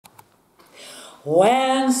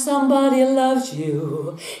When somebody loves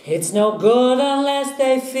you, it's no good unless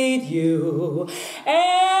they feed you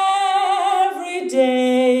every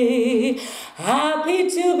day. Happy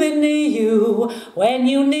to be near you when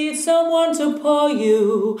you need someone to pour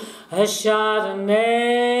you a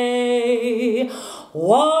Chardonnay.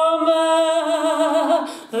 Warmer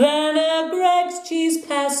than a Greg's cheese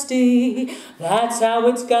pasty, that's how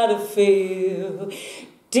it's gotta feel.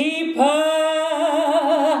 Deeper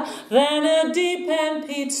than a deep pan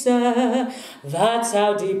pizza, that's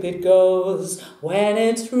how deep it goes when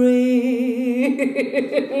it's real.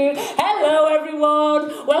 Hello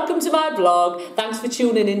everyone, welcome to my vlog. Thanks for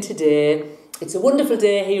tuning in today. It's a wonderful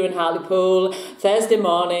day here in Hartlepool, Thursday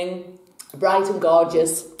morning, bright and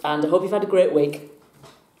gorgeous, and I hope you've had a great week.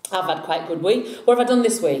 I've had quite a good week. What have I done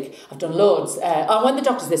this week? I've done loads. I went to the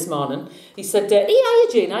doctor's this morning. He said, hey, how are you,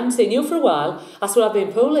 Gina? I haven't seen you for a while. I said, well, I've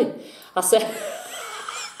been poorly. I said,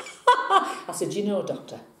 you know,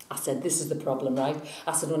 doctor, I said, this is the problem, right?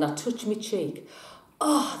 I said, when I touch my cheek,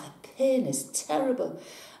 oh, the pain is terrible.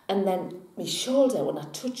 And then my shoulder, when I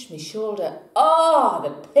touch my shoulder, oh,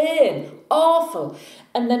 the pain, awful.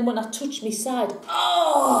 And then when I touch my side,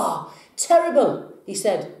 oh, terrible. He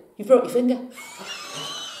said, you broke your finger.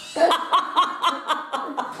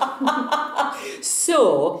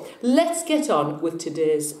 So let's get on with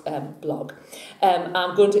today's blog.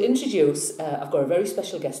 I'm going to introduce, I've got a very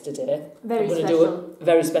special guest today. I'm going to do a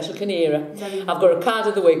very special Kinera. I've got a card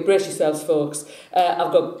of the week, brace yourselves folks.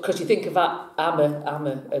 I've got, because you think of that, I'm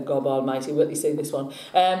a gob almighty, will you see this one?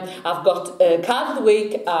 I've got a card of the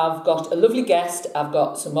week, I've got a lovely guest, I've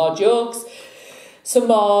got some more jokes, some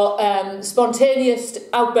more spontaneous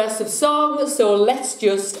outbursts of song. So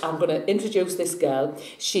I'm going to introduce this girl.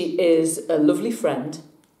 She is a lovely friend.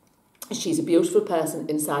 She's a beautiful person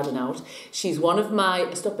inside and out. She's one of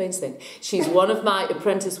my, stop being sick, she's one of my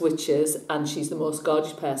apprentice witches, and she's the most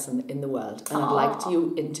gorgeous person in the world. And I'd like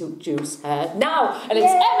to introduce her now. And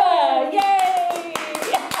it's Emma! Yay!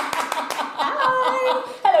 Hi!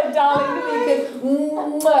 Hello, darling.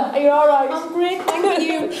 Are you all right? I'm great, thank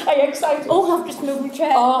you. Are you excited? Oh, I've just moved my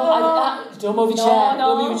chair. Don't move your chair.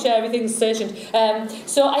 Don't move your chair. Everything's stationed.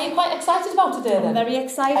 So, are you quite excited about today then? I'm very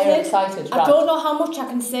excited. Are you excited? Right. I don't know how much I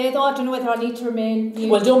can say though. I don't know whether I need to remain mute.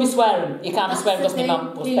 Well, don't be swearing. You can't be swearing because my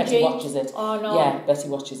mum, Betty watches it. Oh no. Yeah, Betty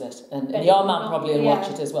watches it, and your mum probably will watch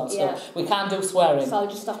it as well. So we can't do swearing. So I'll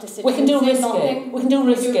just have to sit. We can do risky. We can do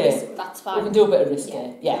risky. That's fine. We can do a bit of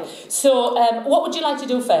risky. Yeah. So, what would you like to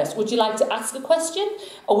do first? Would you like to ask a question,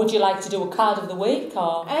 or would you like to do a card of the week,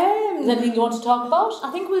 or is there anything you want to talk about? I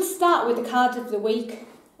think we'll start with the card of the week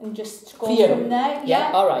and just go from there.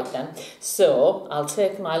 Yeah. All right then. So I'll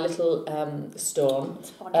take my little stone.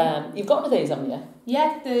 You've got one of these, haven't you?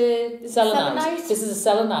 Yeah, the selenite. This is a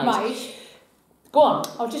selenite. Right. Go on.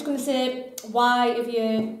 I was just going to say, why have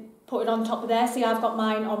you put it on top of there? See, I've got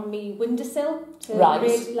mine on my windowsill.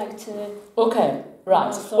 Okay.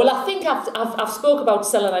 Right. Well, I think I've spoke about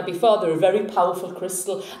selenite before. They're a very powerful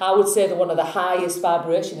crystal. I would say they're one of the highest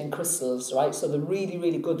vibration in crystals, right? So they're really,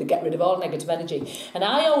 really good. They get rid of all negative energy. And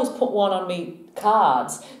I always put one on me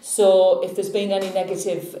cards. So if there's been any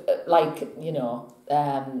negative,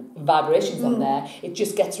 vibrations on there, it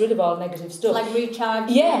just gets rid of all negative stuff. Like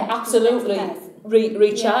recharge. Yeah, absolutely.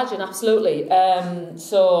 Recharging, absolutely.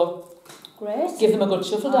 So great. Give them a good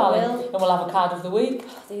shuffle, darling, and we'll have a card of the week.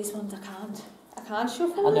 These ones I can't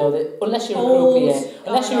shuffle. I know that unless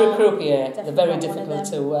you're a croupier, they're very difficult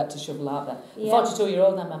to shuffle out there. Yeah.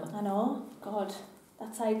 42-year-old then, Mama. I know. God,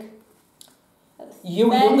 that's like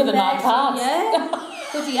younger than my cards. Yeah.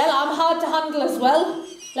 Bloody hell, I'm hard to handle as well.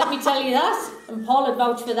 Let me tell you that. And Paul would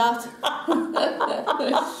vouch for that.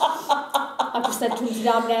 I've just said to him today,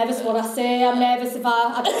 I'm nervous what I say. I'm nervous if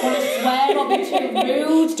I just want to swear or be too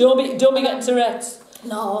rude. Don't be getting Tourette's.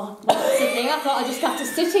 No, that's the thing. I thought I just have to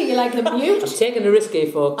sit here like a mute. I'm taking a risk here,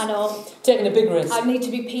 folks. I know. Taking a big risk. I need to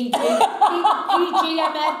be PG. PG,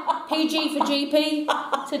 Emma. PG for GP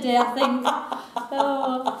today, I think.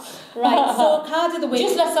 Oh. Right, so card of the week.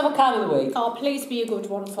 Just let's have a card of the week. Oh, please be a good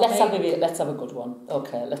one for Let's have a good one.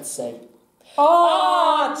 Okay, let's see.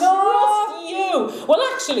 Trust you. Well,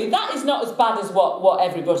 actually, that is not as bad as what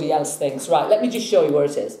everybody else thinks. Right, let me just show you where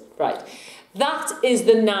it is. Right. That is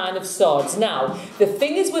the Nine of Swords. Now, the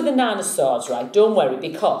thing is with the Nine of Swords, right, don't worry,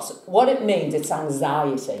 because what it means, it's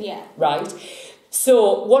anxiety. Yeah. Right?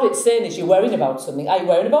 So what it's saying is you're worrying about something. Are you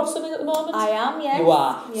worrying about something at the moment? I am, yes. You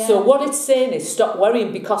are. Yeah. So what it's saying is stop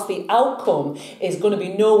worrying, because the outcome is going to be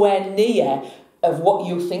nowhere near of what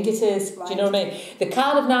you think it is. Right. Do you know what I mean? The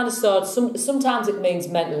card of Nine of Swords, sometimes it means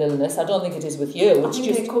mental illness. I don't think it is with you. I think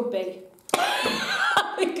it could be.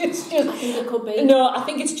 think it's just... I think it could be. No, I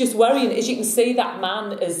think it's just worrying. As you can see, that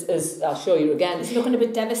man is I'll show you again. He's looking a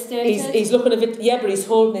bit devastated. He's looking a bit... Yeah, but he's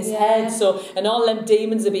holding his head. So, and all them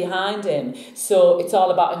demons are behind him. So it's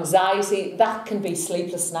all about anxiety. That can be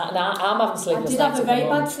sleepless night. And I'm having sleepless nights. I did have a very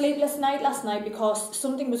bad sleepless night last night because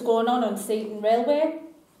something was going on Seaton Railway.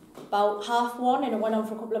 About 1:30, and it went on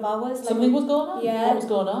for a couple of hours. Something was going on? Yeah. What was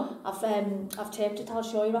going on? I've taped it, I'll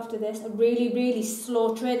show you after this. A really, really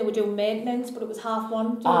slow train. They were doing maintenance, but it was 1:30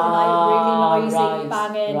 during the night, really noisy,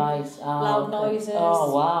 banging, loud noises.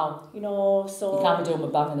 Oh, wow. You know, so... You can't be doing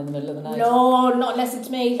with banging in the middle of the night. No, not unless it's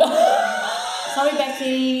me. Sorry,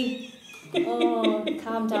 Becky. Oh,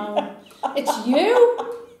 calm down. It's you.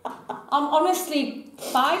 I'm honestly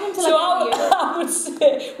fine until I get you. I would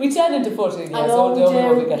say we turn into 14 years old, don't we,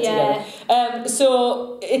 when we get together.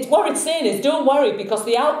 So what it's saying is, don't worry, because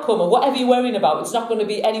the outcome of whatever you're worrying about, it's not going to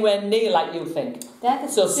be anywhere near like you think. They're the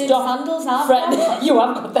so same stop sandals, aren't You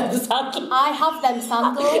have got them sandals. I have them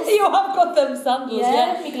sandals. You have got them sandals,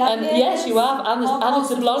 yeah. And yes, you have, and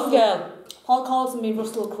it's a blonde girl. Paul calls me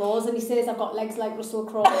Russell Crowe's, and he says I've got legs like Russell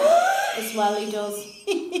Crowe as well. He does.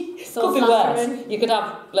 So could be worse. You could have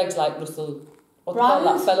legs like Russell. What Brand?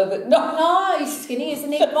 That fella that no, he's skinny,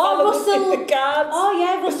 isn't he? Oh, Russell. The cards. Oh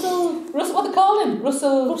yeah, Russell. What they call him?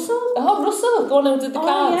 Russell. Oh, Russell. Going out with the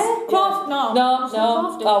cards. Yeah. Croft. No.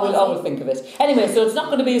 I will think of it. Anyway, so it's not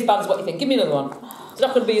going to be as bad as what you think. Give me another one. It's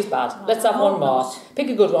not going to be as bad. Let's have one more. Not. Pick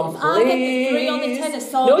a good one, please. I'll get the 3 on the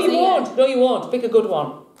tennis. No, you won't. No, you won't. Pick a good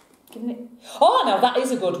one. Oh, now that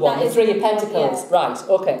is a good one. The 3 of Pentacles. Yeah. Right,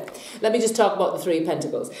 okay. Let me just talk about the 3 of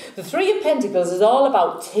Pentacles. The 3 of Pentacles is all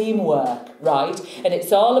about teamwork, right? And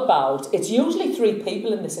it's all about, it's usually 3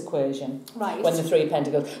 people in this equation. Right. When the 3 of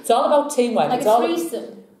Pentacles. It's all about teamwork. Like it's a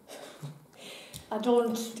threesome. I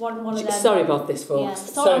don't want one of them. Sorry about this, folks. Yeah.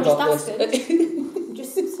 Sorry I'm about just asking.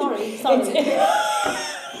 Just sorry.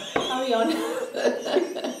 Carry on.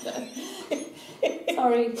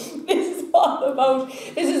 Sorry.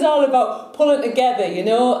 This is all about pulling together, you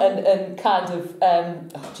know, and kind of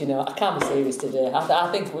do you know, I can't be serious today. I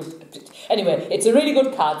think anyway, it's a really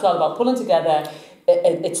good card. It's all about pulling together.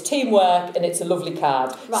 It's teamwork, and it's a lovely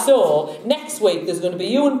card. Right. So next week there's going to be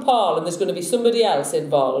you and Paul, and there's going to be somebody else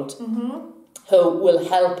involved who will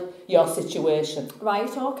help your situation. Right.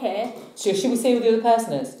 Okay. So should we see who the other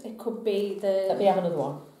person is? It could be the. Let me have another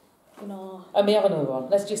one. No. Let me have another one.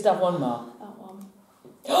 Let's just have one more.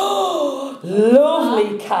 Oh,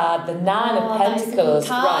 lovely card, the 9 of Pentacles.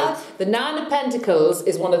 Right, the 9 of Pentacles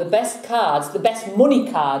is one of the best cards, the best money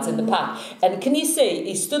cards in the pack. And can you see,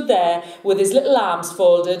 he stood there with his little arms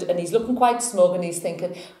folded, and he's looking quite smug, and he's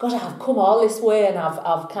thinking, God, I've come all this way, and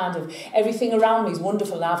I've kind of, everything around me is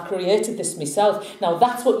wonderful, and I've created this myself. Now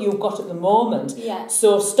that's what you've got at the moment. Yeah.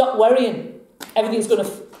 So stop worrying. Everything's going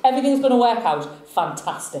to work out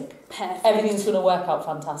fantastic. Perfect. Everything's going to work out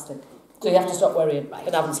fantastic. So you have to stop worrying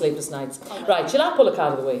and having sleepless nights. Right, shall I pull a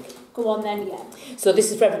card of the week? Go on then, yeah. So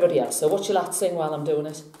this is for everybody else. So what shall I sing while I'm doing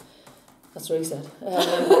it? That's what he said.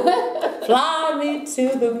 Fly me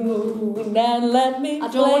to the moon and let me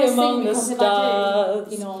play among the stars. If I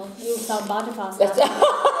do, you know, you'll sound bad if I start.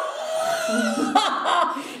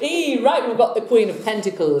 Right, we've got the Queen of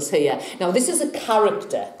Pentacles here. Now this is a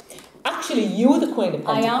character. Actually, you're the Queen of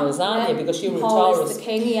Pentacles, aren't you? Because you were a Taurus. The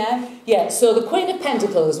king, yeah. Yeah, so the Queen of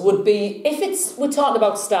Pentacles would be, we're talking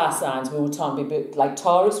about star signs, we would talk about like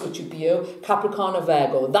Taurus, which would be you, Capricorn or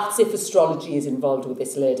Virgo. That's if astrology is involved with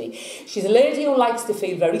this lady. She's a lady who likes to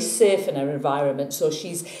feel very safe in her environment, so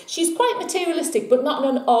she's quite materialistic, but not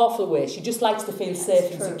in an awful way. She just likes to feel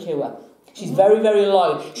safe and secure. She's very, very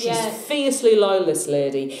loyal. She's fiercely loyal, this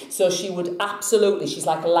lady. So she would absolutely, she's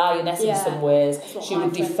like a lioness in some ways. She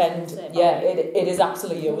would defend, it is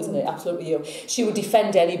absolutely you, isn't it? Absolutely you. She would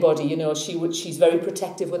defend anybody, you know. She's very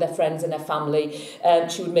protective with her friends and her family.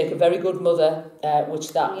 She would make a very good mother,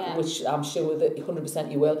 which I'm sure that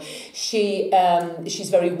 100% you will. She's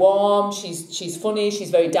very warm, she's funny,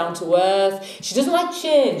 she's very down to earth. She doesn't like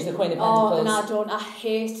change, the Queen of Pentacles. Oh, and I don't. I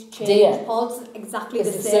hate change. Dear. Paul's exactly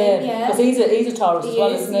the same. Yeah. He's a Taurus as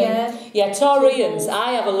well, isn't he? Yeah, Taurians.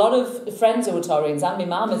 I have a lot of friends who are Taurians, and my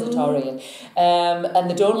mum is a Taurian, and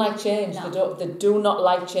they don't like change. No. They do not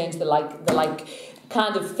like change. They like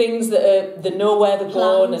kind of things that they know where they're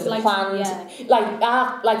going and they're planned. Yeah. Like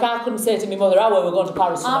I couldn't say to my mother, "Oh, well, we're going to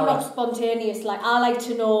Paris tomorrow." I'm not spontaneous. Like I like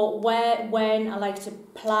to know where, when. I like to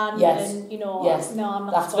plan. And you know. Yes. No, I'm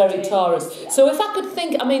not. That's very Taurus. Yeah. So if I could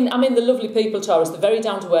think, I mean, the lovely people, Taurus. They're very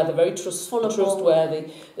down to earth. They're very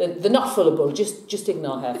trustworthy. They're not full of bull. Just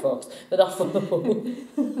ignore her, folks. They're not full of bull.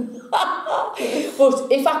 But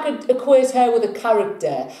if I could equate her with a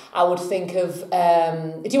character, I would think of.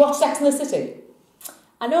 Do you watch Sex and the City?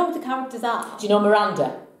 I know what the characters are. Do you know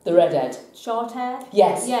Miranda, the redhead? Short hair?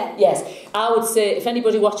 Yes. Yeah. Yes. I would say if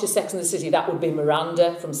anybody watches Sex and the City, that would be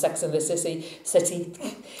Miranda from Sex and the City.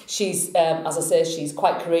 She's, as I say, she's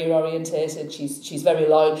quite career orientated. She's very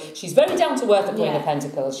loyal. She's very down to earth, the Queen of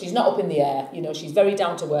Pentacles. She's not up in the air. You know, she's very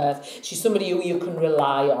down to earth. She's somebody who you can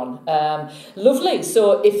rely on. Lovely.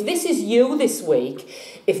 So if this is you this week,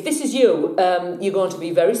 if this is you, you're going to be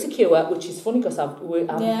very secure, which is funny because I'm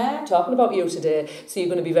talking about you today. So you're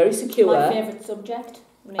going to be very secure. My favourite subject.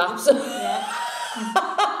 Absolutely. Yeah.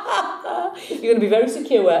 You're going to be very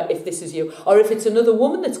secure if this is you. Or if it's another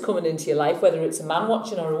woman that's coming into your life, whether it's a man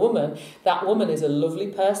watching or a woman, that woman is a lovely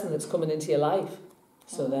person that's coming into your life.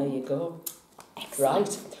 So there you go. Excellent.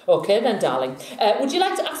 Right. Okay then, darling. Would you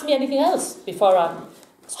like to ask me anything else before I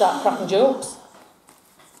start cracking jokes?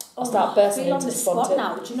 I'll start bursting into the spot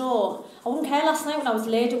now. Do you know, I wouldn't care last night when I was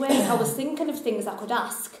laid awake. I was thinking of things I could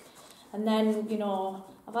ask. And then, you know,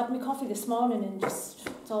 I've had my coffee this morning and just,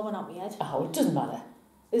 it's all went out my head. Oh, it doesn't matter.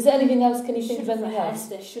 Is there anything else? Can you think of anything else?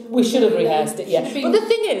 We should have rehearsed it, yeah. But the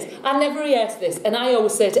thing is, I never rehearse this, and I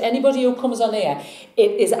always say to anybody who comes on here,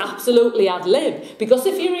 it is absolutely ad lib. Because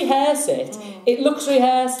if you rehearse it, it looks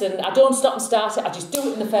rehearsed, and I don't stop and start it. I just do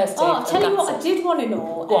it in the first take. I'll tell you what I did want to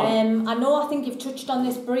know. I think you've touched on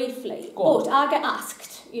this briefly, but I get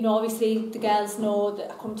asked. You know, obviously the girls know that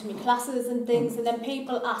I come to my classes and things, and then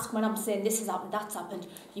people ask when I'm saying this has happened, that's happened.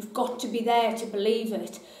 You've got to be there to believe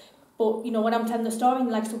it. But, you know, when I'm telling the story, I'm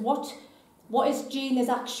like, so what is Gina's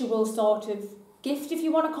actual sort of gift, if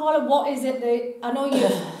you want to call it? What is it that, I know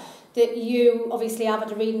you obviously have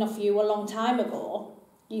had a reading of you a long time ago.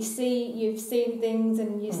 You've seen things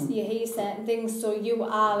and you hear certain things, so you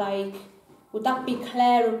are like, would that be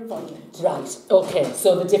clairvoyant? Right, okay,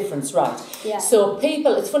 so the difference, right. Yeah. So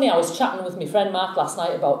people, it's funny, I was chatting with my friend Mark last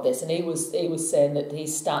night about this, and he was saying that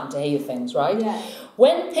he's starting to hear things, right? Yeah.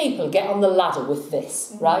 When people get on the ladder with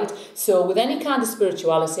this, right, so with any kind of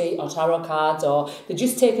spirituality or tarot cards, or they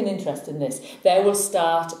just take an interest in this, they will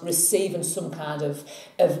start receiving some kind of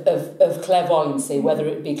clairvoyancy, whether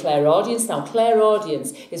it be clairaudience. Now,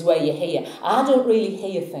 clairaudience is where you hear. I don't really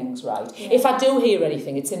hear things, right? Yeah. If I do hear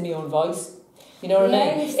anything, it's in my own voice. You know what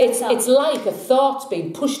I mean? It's like a thought's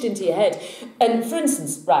being pushed into your head. And for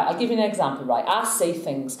instance, right, I'll give you an example, right? I see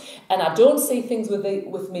things, and I don't see things with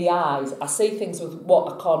my eyes. I see things with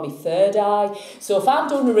what I call my third eye. So if I'm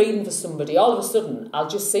doing a reading for somebody, all of a sudden, I'll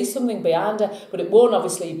just see something behind her, but it won't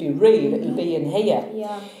obviously be real. It'll be in here.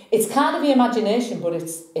 Yeah. It's kind of the imagination, but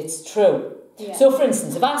it's true. Yeah. So for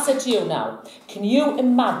instance, if I said to you now, can you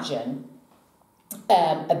imagine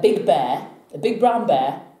a big bear, a big brown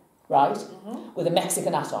bear, right, with a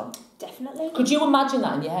Mexican hat on? Definitely. Could you imagine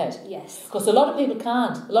that in your head? Yes. Because a lot of people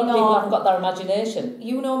can't. A lot of people haven't got their imagination.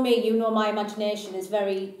 You know me, you know my imagination is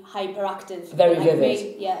very hyperactive. Very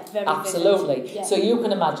vivid. Very Absolutely. vivid. Yeah. So you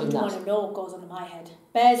can imagine that. I want to know what goes on in my head.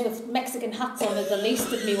 Bears with Mexican hats on are the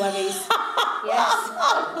least of me worries.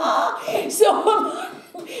 Yes.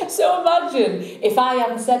 So imagine if I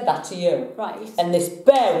hadn't said that to you, right? And this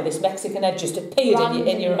bear with this Mexican head just appeared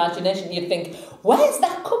in your imagination. You'd think, where's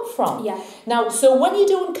that come from? Yeah. Now, so when you're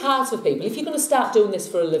doing cards with people, if you're going to start doing this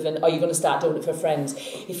for a living, or you're going to start doing it for friends,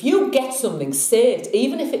 if you get something, say it,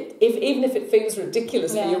 even if it feels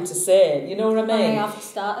ridiculous for you to say. You know what I mean? I have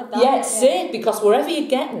started that. Yeah, say it, because wherever you're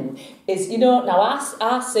getting is, you know. Now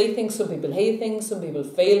I see things. Some people hear things. Some people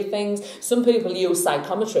feel things. Some people use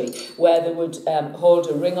psychometry, where they would hold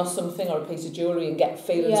a ring or something or a piece of jewellery and get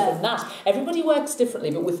feelings from that. Everybody works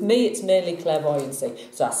differently, but with me it's mainly clairvoyancy.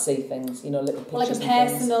 So I see things, you know, little pictures. Like a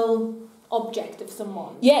personal object of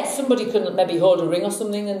someone. Yes, somebody can maybe hold a ring or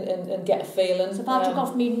something and get a feeling. So if I took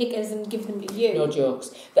off me knickers and give them to you. No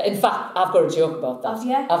jokes. In fact, I've got a joke about that.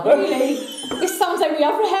 Have you? Really? This sounds like we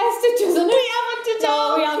have rehearsed it, doesn't it? We haven't at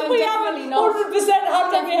all. We haven't. Not. 100%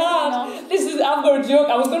 haven't we had. I've got a joke.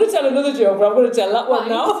 I was going to tell another joke, but I'm going to tell that one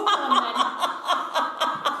now.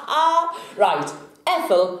 Right,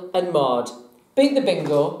 Ethel and Maud beat the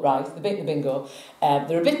bingo, right, they beat the bingo.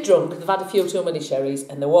 They're a bit drunk, they've had a few too many sherries,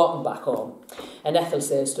 and they're walking back home. And Ethel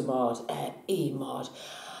says to Maud, Maud,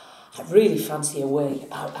 I really fancy a wee.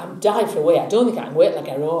 I'm dying for a wee. I don't think I can wait like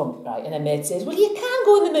her home, right? And her mate says, well, you can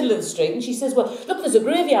go in the middle of the street. And she says, well, look, there's a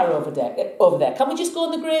graveyard over there. Can we just go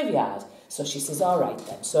in the graveyard? So she says, all right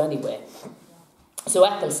then. So anyway... So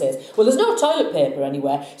Ethel says, well, there's no toilet paper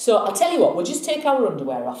anywhere, so I'll tell you what, we'll just take our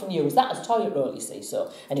underwear off and use that as toilet roll, you see.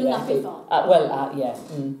 So anyway, yeah.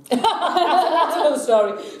 That's another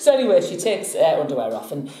story. So anyway, she takes underwear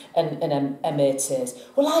off and her mate says,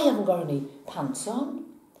 well, I haven't got any pants on.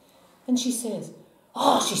 And she says,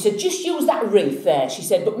 Oh, she said, just use that wreath there. She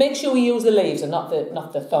said, but make sure you use the leaves and not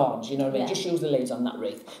the thorns, you know what I mean? Yeah. Just use the leaves on that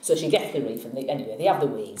wreath. So she gets the wreath and anyway, they have the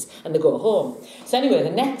weeds and they go home. So anyway, the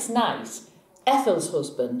next night, Ethel's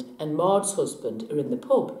husband and Maud's husband are in the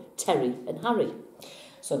pub, Terry and Harry.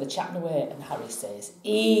 So they're chatting away and Harry says,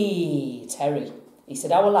 Terry. He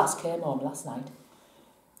said, our lass came home last night.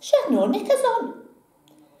 She had no knickers on.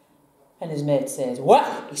 And his mate says,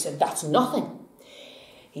 well, he said, that's nothing.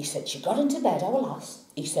 He said, she got into bed, our lass.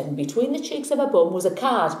 He said, and between the cheeks of her bum was a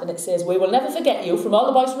card, and it says, we will never forget you, from all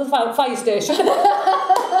the boys from the fire station. Now,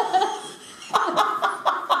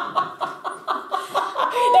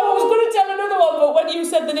 I was going to tell another one, but when you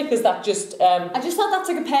said the knickers, that just... I just thought that's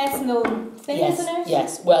like a personal thing, yes, isn't it?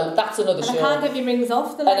 Yes, well, that's another show. And I can't get my rings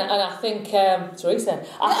off the leg. And I think... Teresa,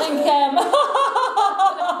 I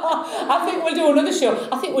think we'll do another show.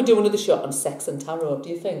 I think we'll do another show on sex and tarot. Do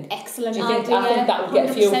you think? Excellent do you think, idea. I think that would get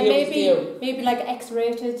a few views. Maybe like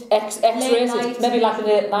X-rated. X-rated. Maybe like a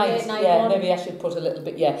late night. Yeah, one. maybe I should put a little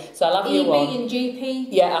bit. Yeah. So I'll have you EB on. and GP.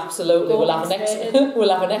 Yeah, absolutely. We'll have an X-rated. We'll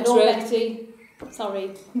have an X-rated. No Betty.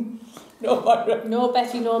 Sorry. No Moira. No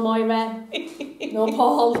Betty, no Moira. No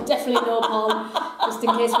Paul. Definitely no Paul. Just in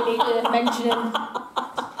case we need to mention him.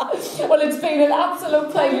 Well, it's been an absolute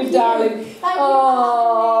pleasure, darling.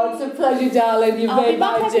 Oh, it's a pleasure, darling. You've made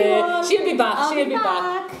my day. Everyone. She'll be back. She'll be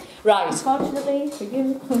back. Right. Unfortunately for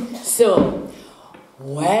you. So,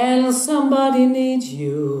 when somebody needs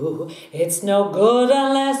you, it's no good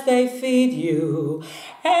unless they feed you.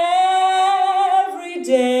 Every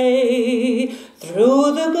day,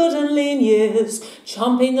 through the good and lean years,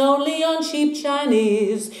 chomping only on cheap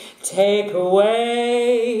Chinese. Take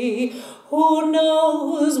away. Who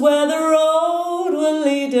knows where the road will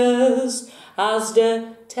lead us?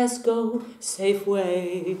 Asda, Tesco,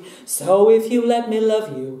 Safeway. So if you let me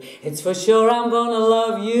love you, it's for sure I'm gonna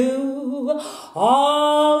love you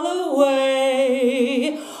all the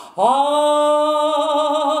way. All